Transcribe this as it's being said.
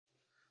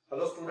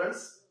Hello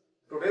students,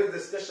 today's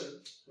discussion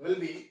will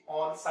be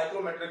on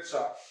psychrometric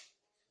chart.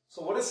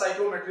 So what is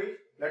psychrometry?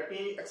 Let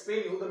me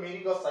explain you the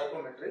meaning of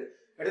psychrometry.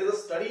 It is a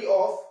study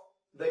of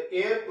the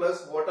air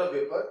plus water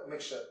vapor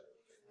mixture.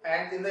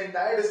 And in the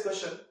entire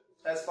discussion,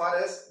 as far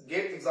as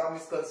GATE exam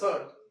is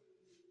concerned,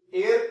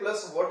 air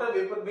plus water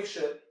vapor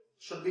mixture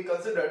should be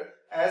considered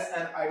as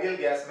an ideal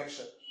gas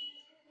mixture.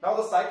 Now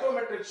the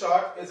psychrometric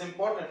chart is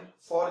important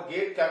for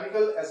GATE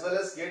chemical as well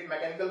as GATE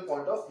mechanical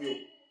point of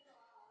view.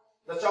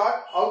 The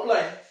chart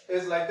outline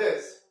is like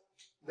this.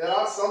 There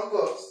are some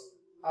curves.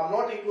 I am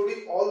not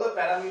including all the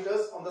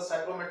parameters on the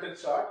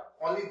psychrometric chart.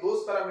 Only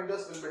those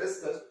parameters will be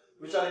discussed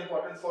which are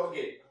important for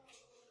GATE.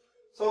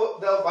 So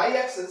the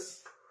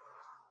y-axis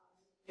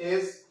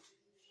is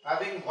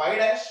having y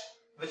dash,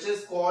 which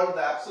is called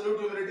the absolute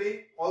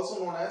humidity,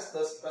 also known as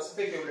the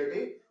specific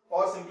humidity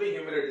or simply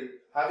humidity,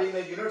 having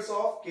the units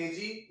of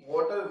kg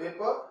water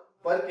vapor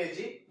per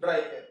kg dry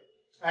air,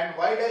 and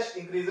y dash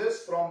increases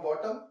from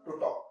bottom to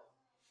top.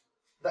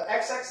 The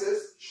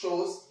x-axis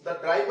shows the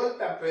dry bulb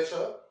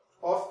temperature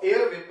of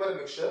air vapor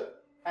mixture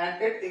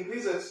and it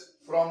increases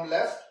from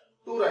left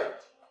to right.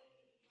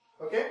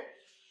 Okay.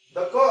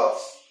 The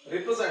curves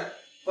represent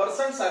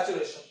percent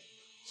saturation.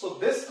 So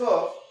this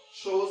curve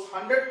shows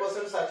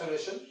 100%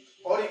 saturation,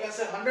 or you can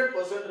say 100%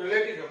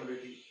 relative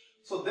humidity.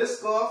 So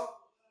this curve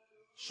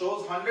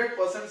shows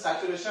 100%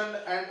 saturation,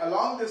 and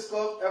along this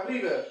curve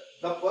everywhere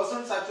the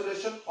percent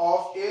saturation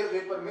of air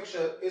vapor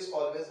mixture is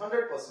always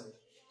 100%.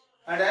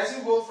 And as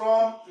you go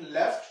from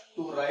left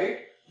to right,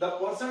 the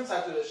percent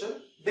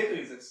saturation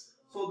decreases.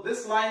 So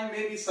this line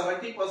may be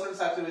 70%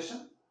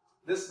 saturation.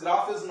 This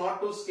graph is not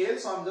to scale,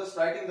 so I am just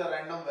writing the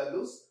random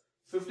values.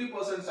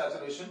 50%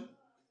 saturation,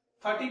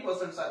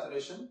 30%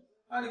 saturation,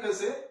 and you can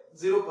say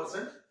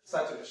 0%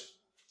 saturation.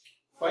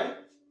 Fine.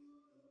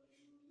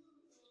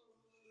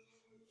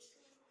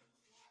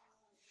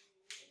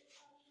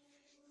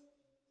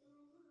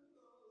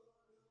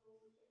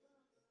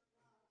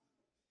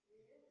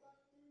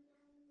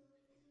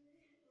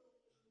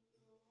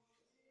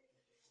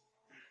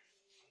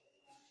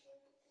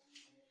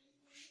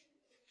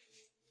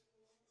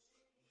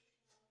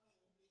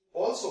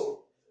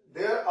 Also,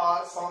 there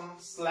are some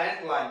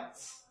slant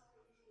lines.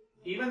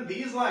 Even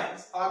these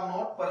lines are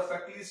not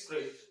perfectly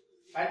straight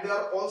and they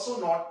are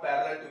also not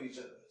parallel to each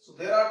other. So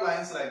there are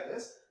lines like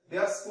this. They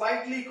are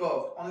slightly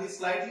curved, only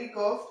slightly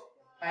curved,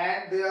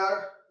 and they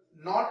are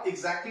not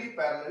exactly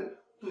parallel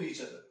to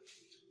each other.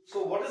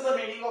 So what is the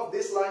meaning of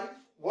this line?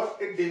 What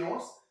it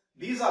denotes?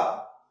 These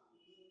are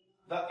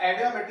the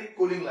adiabatic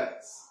cooling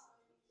lines.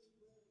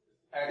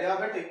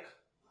 Adiabatic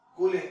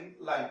cooling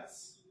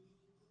lines.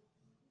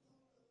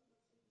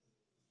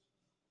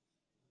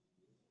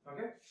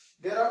 Okay.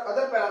 There are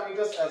other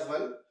parameters as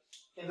well.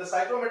 In the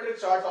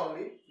psychrometric chart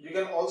only, you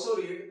can also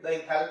read the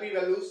enthalpy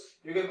values,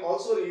 you can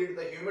also read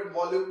the humid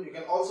volume, you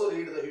can also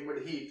read the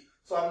humid heat.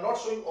 So I am not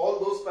showing all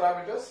those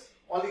parameters,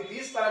 only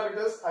these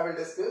parameters I will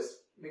discuss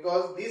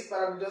because these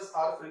parameters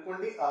are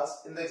frequently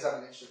asked in the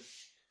examination.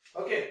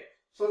 Okay,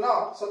 so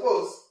now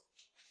suppose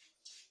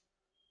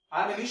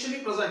I am initially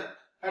present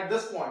at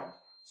this point.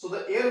 So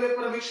the air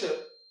vapor mixture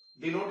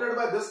denoted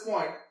by this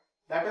point,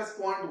 that is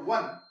point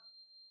 1,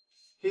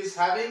 is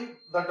having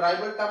the dry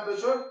bulb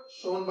temperature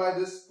shown by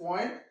this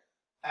point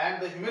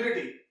and the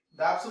humidity,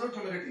 the absolute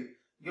humidity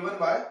given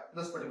by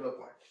this particular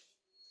point.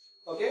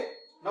 Okay.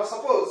 Now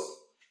suppose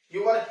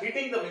you are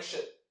heating the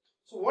mixture.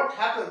 So what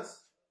happens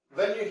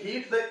when you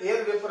heat the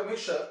air vapor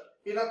mixture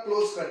in a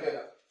closed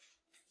container?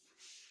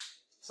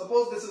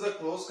 Suppose this is a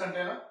closed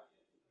container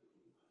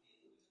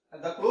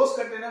and the closed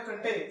container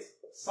contains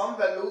some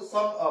values,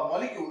 some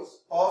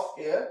molecules of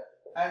air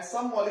and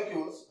some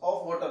molecules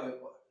of water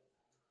vapor.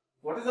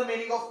 What is the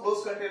meaning of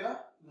closed container?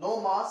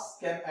 No mass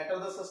can enter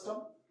the system,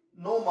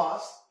 no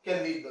mass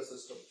can leave the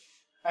system,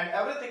 and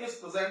everything is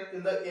present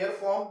in the air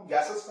form,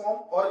 gaseous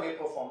form or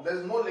vapor form. There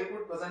is no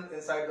liquid present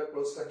inside the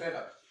closed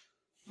container.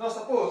 Now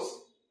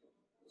suppose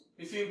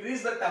if you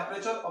increase the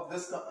temperature of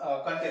this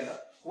container,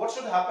 what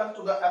should happen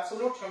to the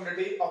absolute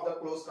humidity of the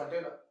closed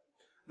container?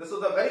 This is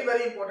a very,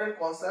 very important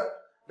concept,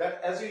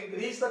 that as you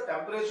increase the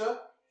temperature,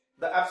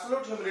 the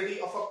absolute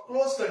humidity of a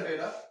closed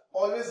container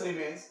always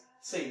remains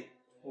same.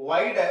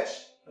 Y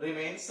dash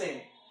remains same.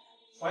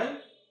 Fine.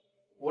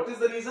 What is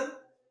the reason?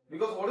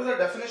 Because what is the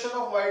definition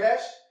of Y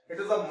dash? It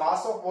is the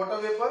mass of water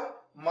vapor,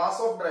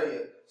 mass of dry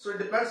air. So it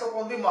depends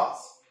upon the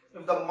mass.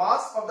 If the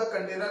mass of the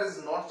container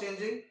is not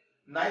changing,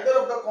 neither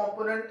of the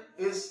component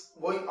is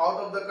going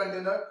out of the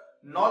container,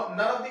 none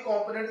of the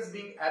component is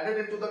being added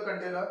into the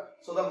container,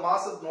 so the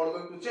mass is not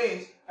going to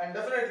change, and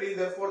definitely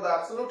therefore the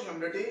absolute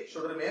humidity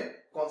should remain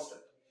constant.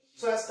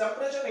 So as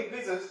temperature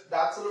increases, the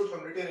absolute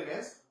humidity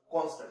remains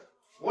constant.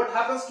 What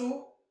happens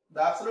to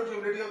the absolute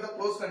humidity of the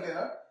closed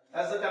container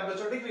as the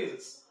temperature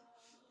decreases?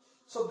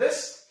 So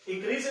this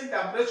increase in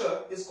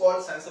temperature is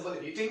called sensible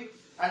heating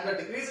and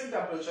the decrease in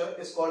temperature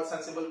is called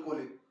sensible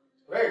cooling.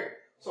 Right?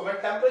 So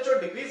when temperature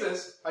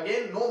decreases,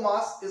 again no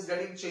mass is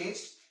getting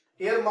changed,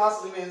 air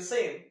mass remains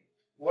same,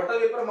 water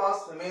vapor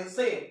mass remains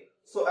same,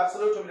 so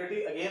absolute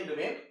humidity again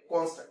remain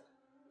constant.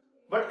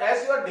 But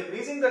as you are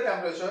decreasing the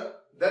temperature,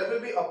 there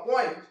will be a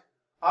point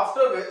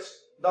after which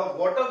the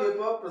water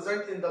vapor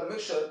present in the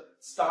mixture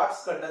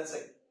starts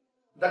condensing.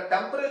 The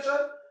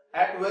temperature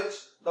at which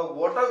the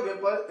water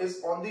vapor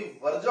is on the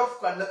verge of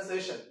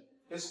condensation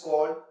is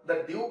called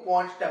the dew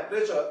point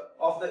temperature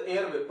of the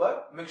air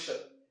vapor mixture.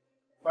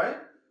 Fine.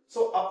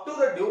 So up to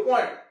the dew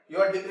point, you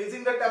are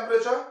decreasing the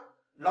temperature.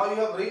 Now you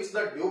have reached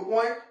the dew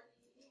point.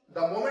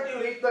 The moment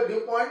you reach the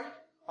dew point,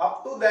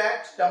 up to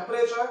that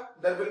temperature,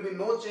 there will be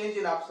no change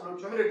in absolute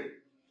humidity.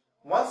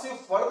 Once you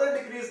further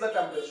decrease the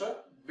temperature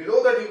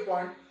below the dew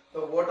point,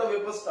 the water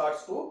vapor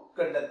starts to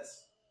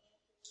condense.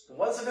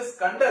 Once it is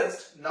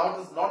condensed, now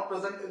it is not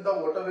present in the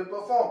water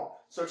vapor form.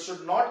 So it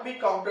should not be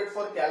counted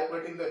for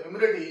calculating the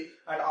humidity,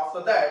 and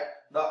after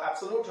that, the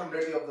absolute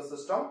humidity of the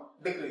system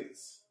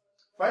decreases.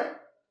 Fine?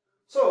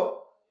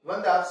 So,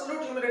 when the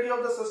absolute humidity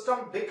of the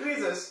system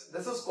decreases,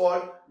 this is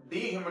called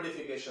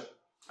dehumidification.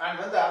 And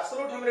when the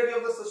absolute humidity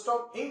of the system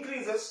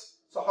increases,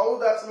 so how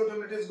the absolute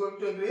humidity is going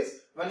to increase?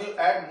 When you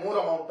add more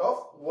amount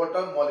of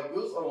water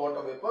molecules or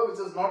water vapor, which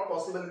is not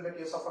possible in the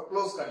case of a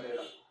closed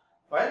container.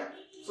 Right?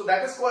 So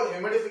that is called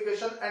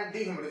humidification and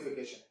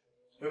dehumidification.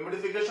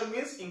 Humidification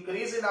means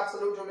increase in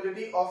absolute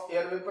humidity of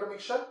air vapor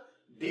mixture.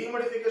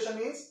 Dehumidification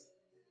means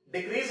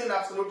decrease in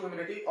absolute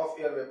humidity of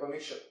air vapor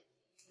mixture.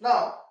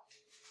 Now,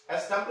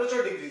 as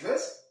temperature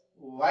decreases,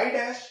 Y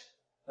dash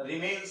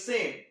remains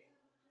same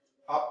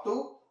up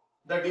to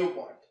the dew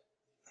point.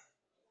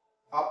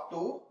 Up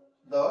to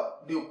the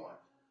dew point.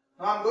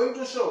 Now I am going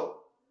to show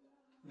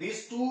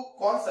these two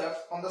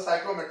concepts on the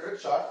psychrometric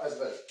chart as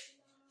well.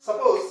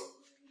 Suppose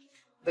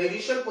the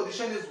initial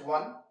position is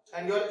 1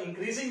 and you are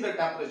increasing the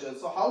temperature.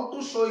 So how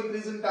to show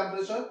increase in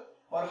temperature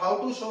or how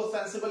to show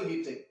sensible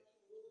heating?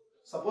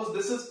 Suppose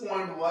this is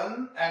point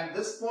 1 and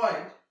this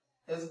point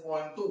is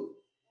point 2.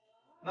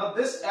 Now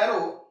this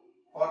arrow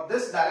or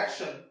this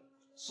direction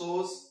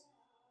shows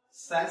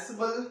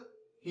sensible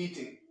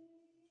heating.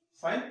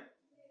 Fine?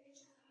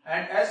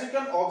 And as you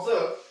can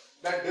observe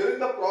that during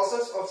the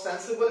process of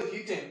sensible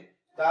heating,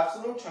 the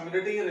absolute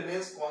humidity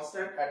remains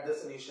constant at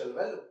this initial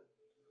value.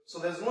 So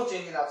there is no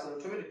change in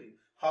absolute humidity.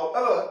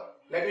 However,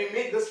 let me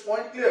make this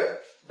point clear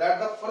that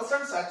the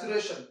percent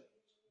saturation,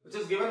 which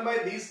is given by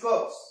these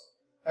curves,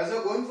 as you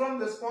are going from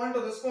this point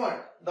to this point,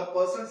 the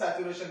percent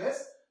saturation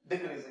is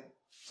decreasing.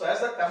 So as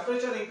the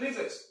temperature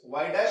increases,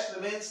 Y dash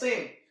remains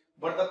same,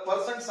 but the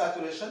percent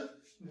saturation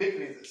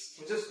decreases,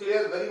 which is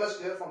clear, very much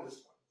clear from this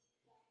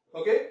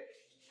point. Okay.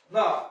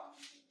 Now,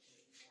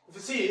 if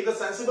you see the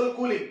sensible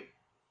cooling,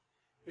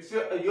 if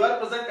you are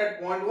present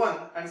at point 1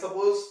 and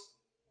suppose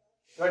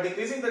you are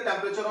decreasing the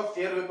temperature of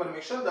air vapor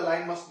mixture, the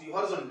line must be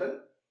horizontal.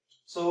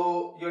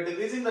 So you are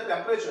decreasing the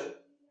temperature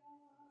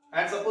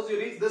and suppose you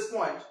reach this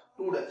point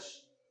 2 dash.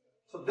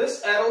 So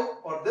this arrow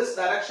or this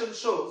direction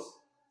shows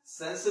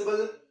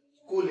sensible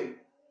cooling,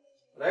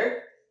 right?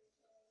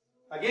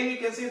 Again you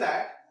can see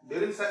that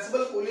during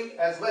sensible cooling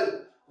as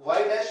well,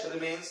 Y dash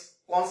remains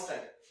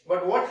constant.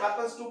 But what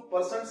happens to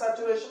percent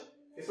saturation?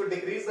 If you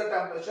decrease the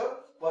temperature,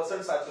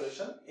 percent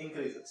saturation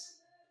increases.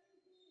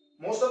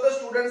 Most of the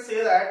students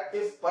say that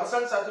if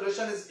percent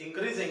saturation is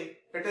increasing,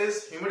 it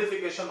is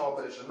humidification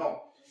operation.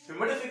 No.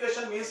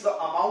 Humidification means the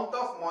amount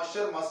of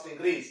moisture must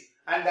increase,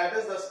 and that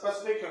is the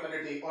specific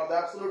humidity or the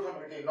absolute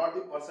humidity, not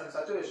the percent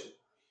saturation.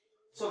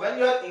 So when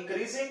you are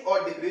increasing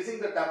or decreasing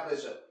the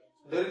temperature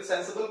during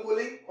sensible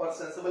cooling or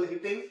sensible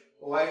heating,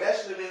 Y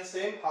dash remains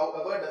same.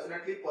 However,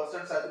 definitely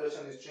percent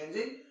saturation is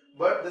changing,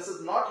 but this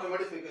is not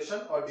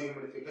humidification or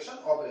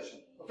dehumidification operation.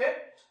 Okay.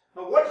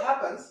 Now what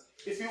happens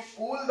if you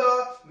cool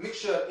the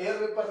mixture, air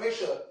vapor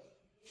mixture,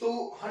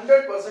 to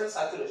 100%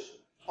 saturation,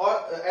 or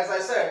as I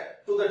said,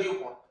 to the dew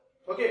point?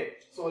 Okay.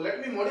 So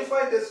let me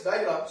modify this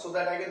diagram so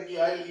that I will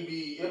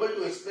be able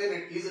to explain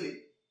it easily.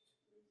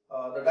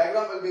 The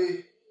diagram will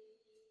be,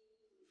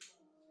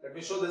 let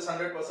me show this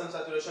 100%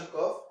 saturation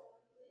curve.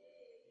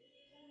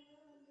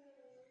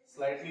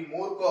 Slightly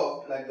more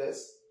curved like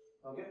this.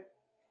 Okay.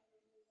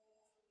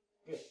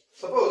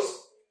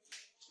 Suppose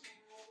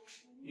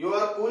you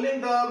are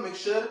cooling the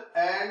mixture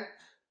and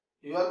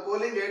you are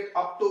cooling it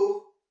up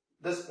to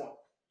this point.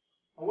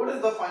 What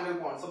is the final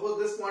point?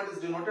 Suppose this point is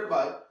denoted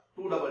by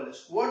 2 double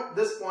dash. What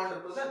this point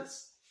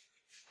represents?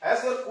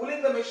 As you are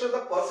cooling the mixture, the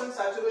percent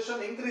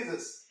saturation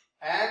increases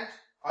and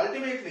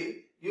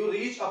ultimately you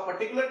reach a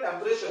particular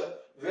temperature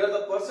where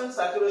the percent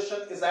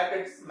saturation is at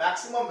its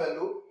maximum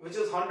value, which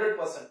is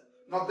 100%.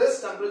 Now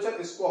this temperature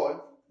is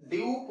called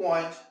dew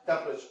point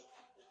temperature.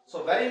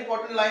 So very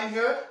important line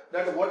here,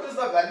 that what is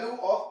the value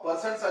of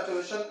percent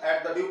saturation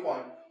at the dew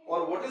point,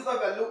 or what is the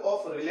value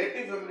of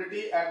relative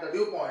humidity at the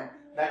dew point?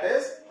 That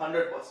is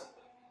 100%.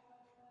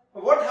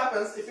 What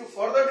happens if you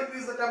further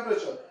decrease the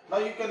temperature? Now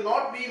you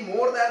cannot be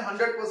more than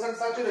 100%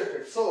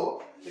 saturated.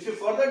 So if you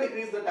further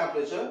decrease the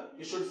temperature,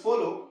 you should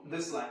follow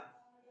this line.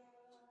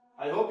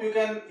 I hope you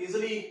can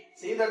easily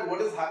see that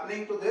what is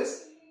happening to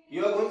this.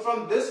 You are going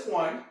from this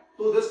point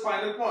to this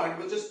final point,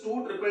 which is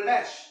 2 triple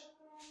dash.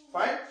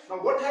 Fine. Now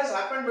what has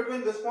happened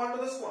between this point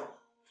to this point?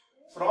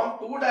 From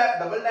 2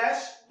 double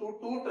dash to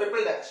 2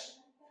 triple dash.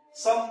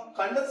 some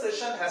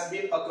condensation has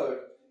been occurred.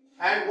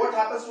 And what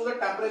happens to the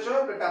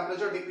temperature? The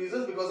temperature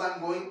decreases because I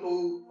am going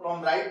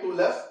from right to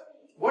left.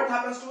 What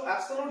happens to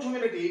absolute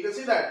humidity? You can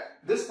see that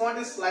this point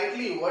is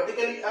slightly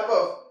vertically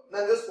above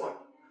than this point.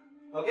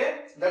 Okay,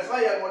 that's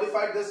why I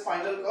modified this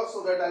final curve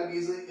so that I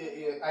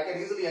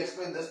can easily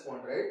explain this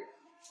point, right?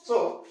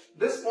 So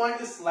this point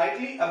is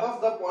slightly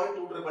above the point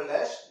 2 triple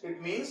dash.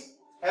 It means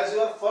as you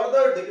are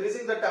further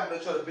decreasing the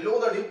temperature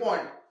below the dew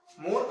point,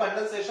 more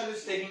condensation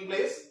is taking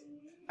place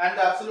and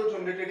the absolute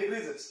humidity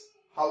decreases.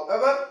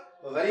 However,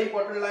 a very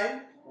important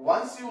line,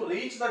 once you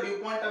reach the dew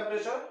point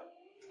temperature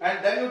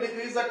and then you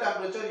decrease the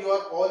temperature, you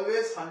are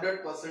always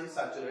 100%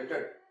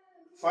 saturated.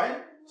 Fine.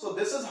 So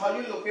this is how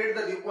you locate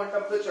the dew point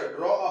temperature.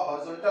 Draw a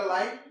horizontal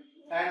line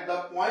and the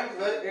point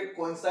where it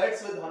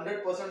coincides with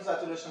 100%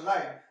 saturation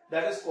line,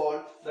 that is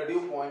called the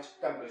dew point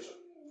temperature.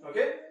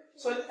 Okay.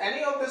 So in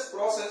any of this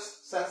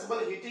process, sensible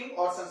heating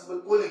or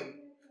sensible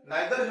cooling,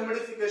 neither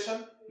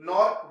humidification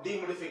nor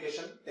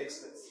dehumidification takes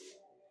place.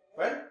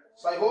 Right.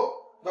 So I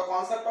hope the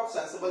concept of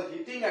sensible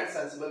heating and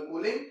sensible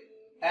cooling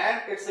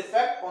and its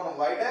effect on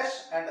Y dash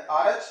and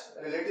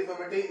RH relative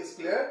humidity is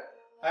clear,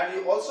 and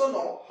you also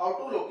know how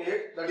to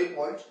locate the dew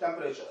point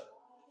temperature.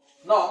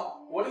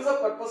 Now, what is the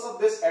purpose of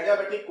this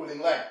adiabatic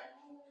cooling line?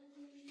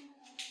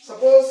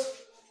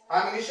 Suppose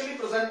I am initially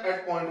present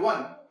at point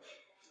 1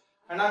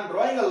 and I am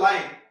drawing a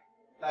line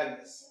like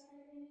this.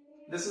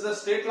 This is a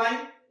straight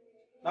line.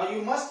 Now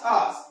you must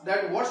ask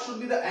that what should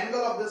be the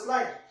angle of this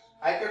line.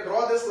 I can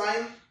draw this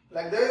line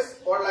like this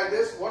or like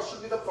this. What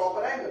should be the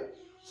proper angle?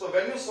 So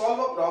when you solve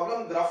a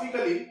problem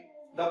graphically,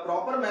 the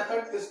proper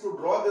method is to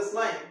draw this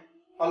line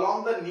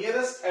along the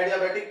nearest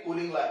adiabatic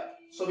cooling line.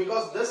 So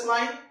because this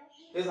line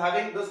is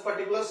having this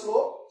particular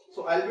slope,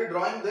 so I will be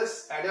drawing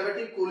this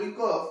adiabatic cooling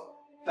curve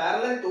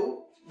parallel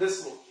to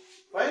this slope.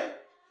 Right?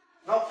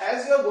 Now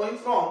as you are going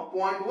from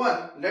point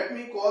 1, let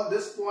me call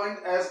this point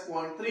as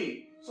point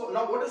 3. So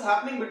now what is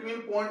happening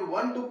between point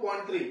 1 to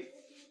point 3?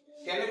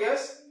 Can you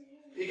guess?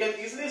 You can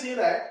easily see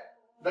that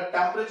the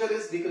temperature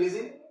is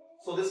decreasing,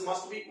 so this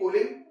must be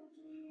cooling.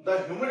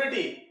 The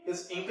humidity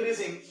is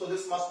increasing, so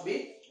this must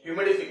be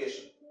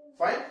humidification.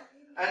 Fine.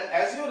 And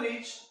as you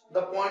reach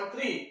the point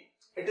 3,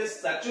 it is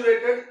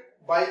saturated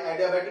by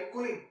adiabatic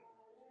cooling.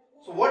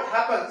 So what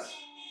happens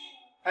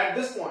at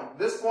this point?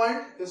 This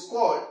point is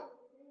called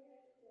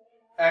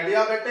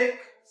adiabatic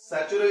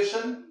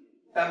saturation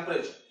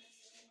temperature.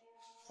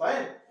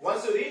 Fine.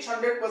 Once you reach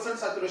 100%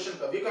 saturation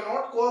curve, you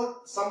cannot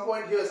call some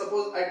point here.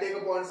 Suppose I take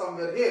a point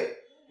somewhere here.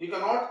 You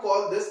cannot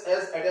call this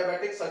as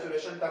adiabatic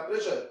saturation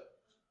temperature.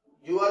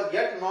 You are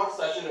yet not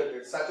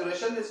saturated.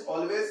 Saturation is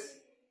always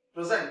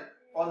present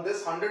on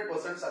this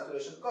 100%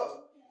 saturation curve.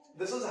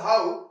 This is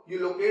how you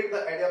locate the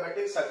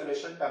adiabatic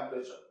saturation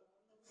temperature.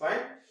 Fine.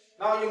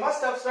 Now you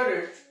must have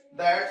studied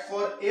that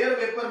for air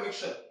vapor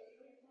mixture,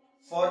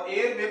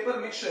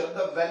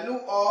 the value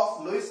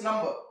of Lewis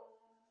number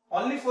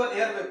only for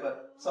air vapor.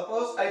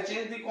 Suppose I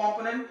change the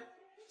component.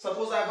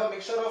 Suppose I have a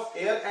mixture of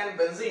air and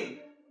benzene.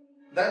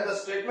 Then the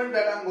statement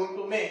that I am going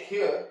to make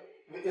here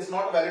is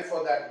not valid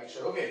for that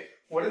mixture. Okay.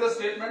 What is the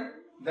statement?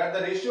 That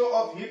the ratio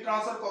of heat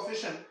transfer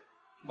coefficient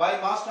by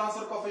mass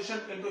transfer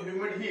coefficient into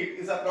humid heat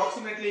is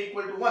approximately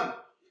equal to 1.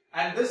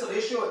 And this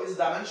ratio is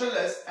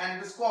dimensionless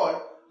and is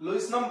called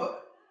Lewis number.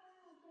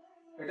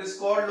 It is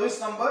called Lewis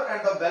number,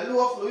 and the value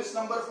of Lewis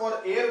number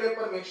for air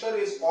vapor mixture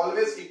is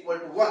always equal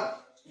to 1.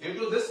 Due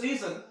to this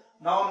reason,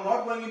 now I am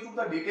not going into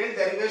the detailed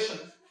derivation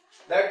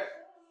that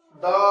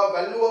the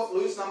value of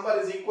Lewis number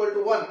is equal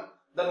to 1.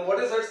 Then what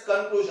is its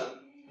conclusion?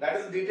 That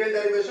is detailed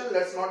derivation.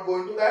 Let's not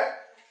go into that.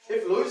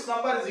 If Lewis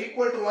number is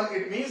equal to 1,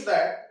 it means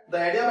that the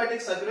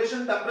adiabatic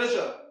saturation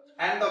temperature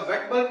and the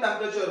wet bulb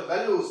temperature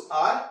values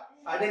are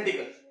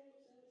identical.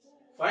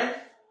 Fine.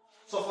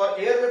 So for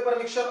air vapor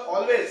mixture,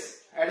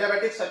 always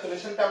adiabatic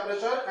saturation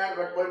temperature and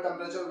wet bulb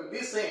temperature will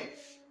be same.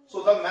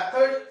 So the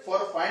method for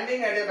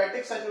finding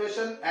adiabatic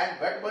saturation and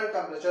wet bulb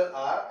temperature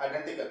are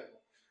identical.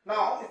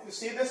 Now if you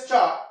see this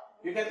chart,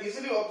 you can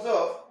easily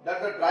observe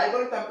that the dry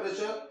bulb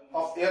temperature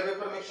of air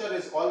vapor mixture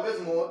is always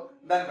more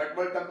than wet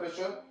bulb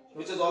temperature,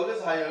 which is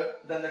always higher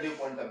than the dew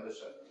point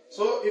temperature.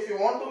 So if you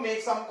want to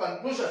make some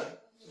conclusion,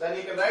 then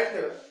you can write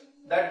here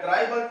that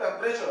dry bulb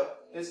temperature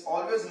is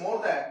always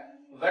more than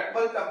wet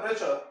bulb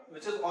temperature,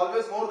 which is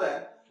always more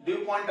than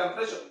dew point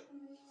temperature.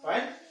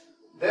 Fine.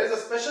 There is a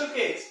special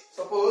case.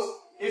 Suppose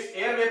if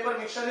air vapor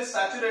mixture is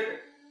saturated,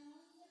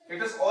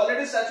 it is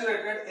already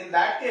saturated. In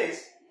that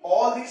case,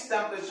 all these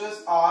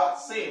temperatures are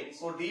same.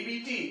 So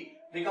dBT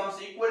becomes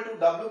equal to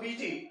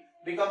WBT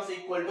becomes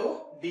equal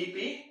to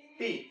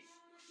dPT.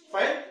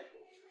 Fine.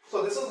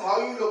 So this is how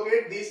you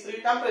locate these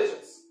three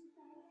temperatures.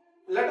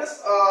 Let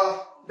us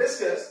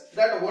discuss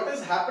that what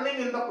is happening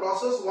in the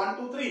process 1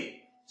 to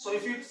 3. So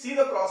if you see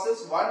the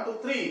process 1 to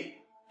 3,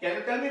 can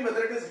you tell me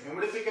whether it is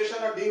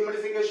humidification or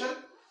dehumidification?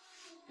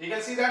 You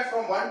can see that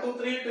from 1 to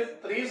 3,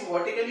 3 is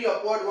vertically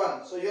upward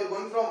 1. So you are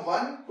going from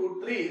 1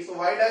 to 3. So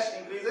Y dash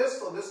increases.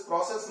 So this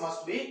process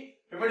must be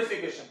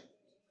humidification.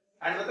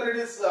 And whether it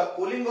is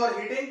cooling or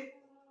heating,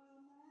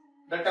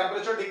 the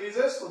temperature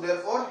decreases, so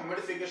therefore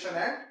humidification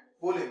and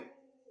cooling.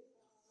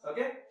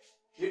 Okay,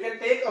 you can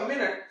take a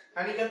minute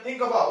and you can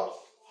think about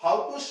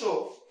how to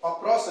show a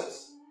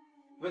process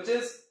which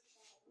is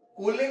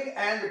cooling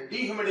and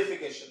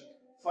dehumidification.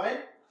 Fine.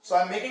 So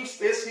I am making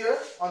space here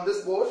on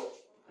this board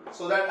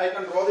so that I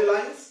can draw the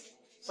lines.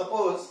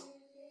 Suppose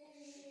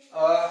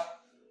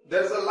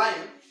there is a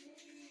line.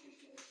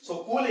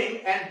 So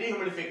cooling and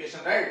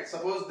dehumidification, right?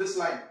 Suppose this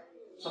line.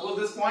 Suppose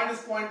this point is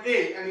point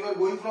A and you are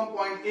going from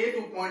point A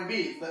to point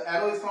B. The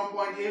arrow is from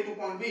point A to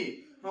point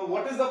B. Now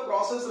what is the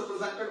process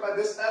represented by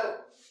this arrow?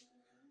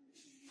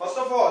 First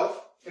of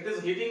all, it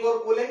is heating or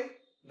cooling.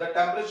 The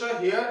temperature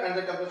here and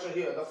the temperature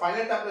here. The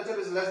final temperature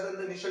is less than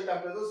the initial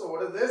temperature. So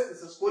what is this?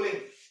 This is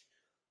cooling.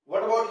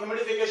 What about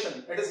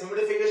humidification? It is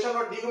humidification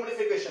or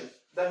dehumidification.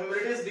 The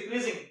humidity is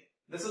decreasing.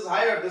 This is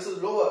higher, this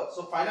is lower.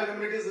 So final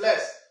humidity is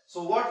less.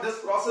 So what this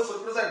process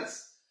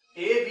represents?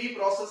 AB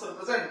process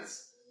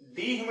represents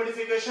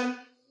dehumidification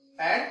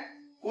and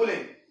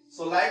cooling.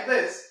 So like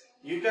this,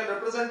 you can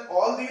represent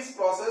all these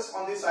processes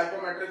on the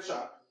psychrometric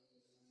chart.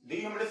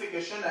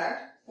 Dehumidification and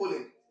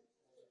cooling.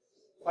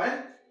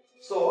 Fine.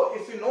 So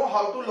if you know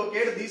how to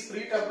locate these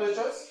three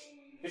temperatures,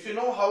 if you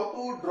know how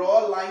to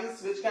draw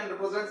lines which can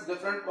represent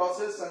different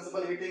processes,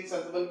 sensible heating,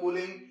 sensible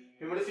cooling,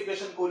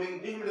 humidification,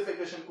 cooling,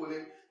 dehumidification,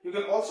 cooling, you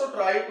can also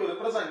try to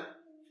represent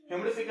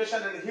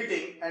humidification and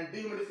heating and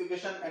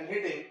dehumidification and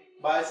heating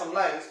by some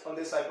lines on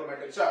this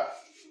psychrometric chart.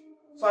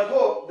 So I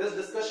hope this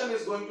discussion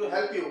is going to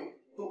help you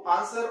to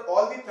answer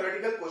all the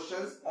theoretical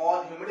questions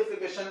on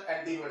humidification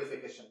and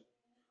dehumidification.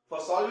 For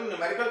solving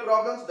numerical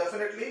problems,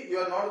 definitely you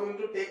are not going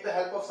to take the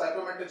help of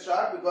psychrometric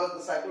chart because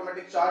the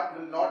psychrometric chart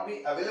will not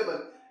be available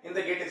in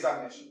the GATE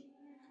examination.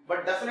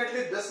 But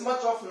definitely this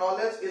much of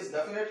knowledge is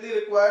definitely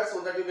required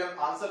so that you can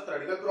answer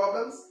theoretical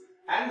problems,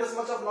 and this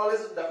much of knowledge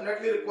is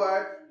definitely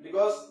required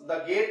because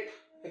the GATE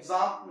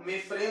exam may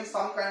frame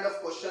some kind of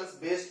questions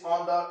based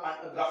on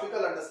the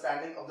graphical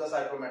understanding of the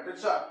psychrometric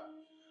chart.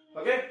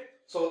 Okay,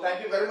 so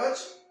thank you very much.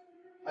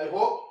 I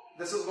hope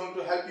this is going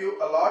to help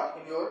you a lot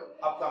in your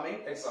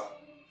upcoming exam.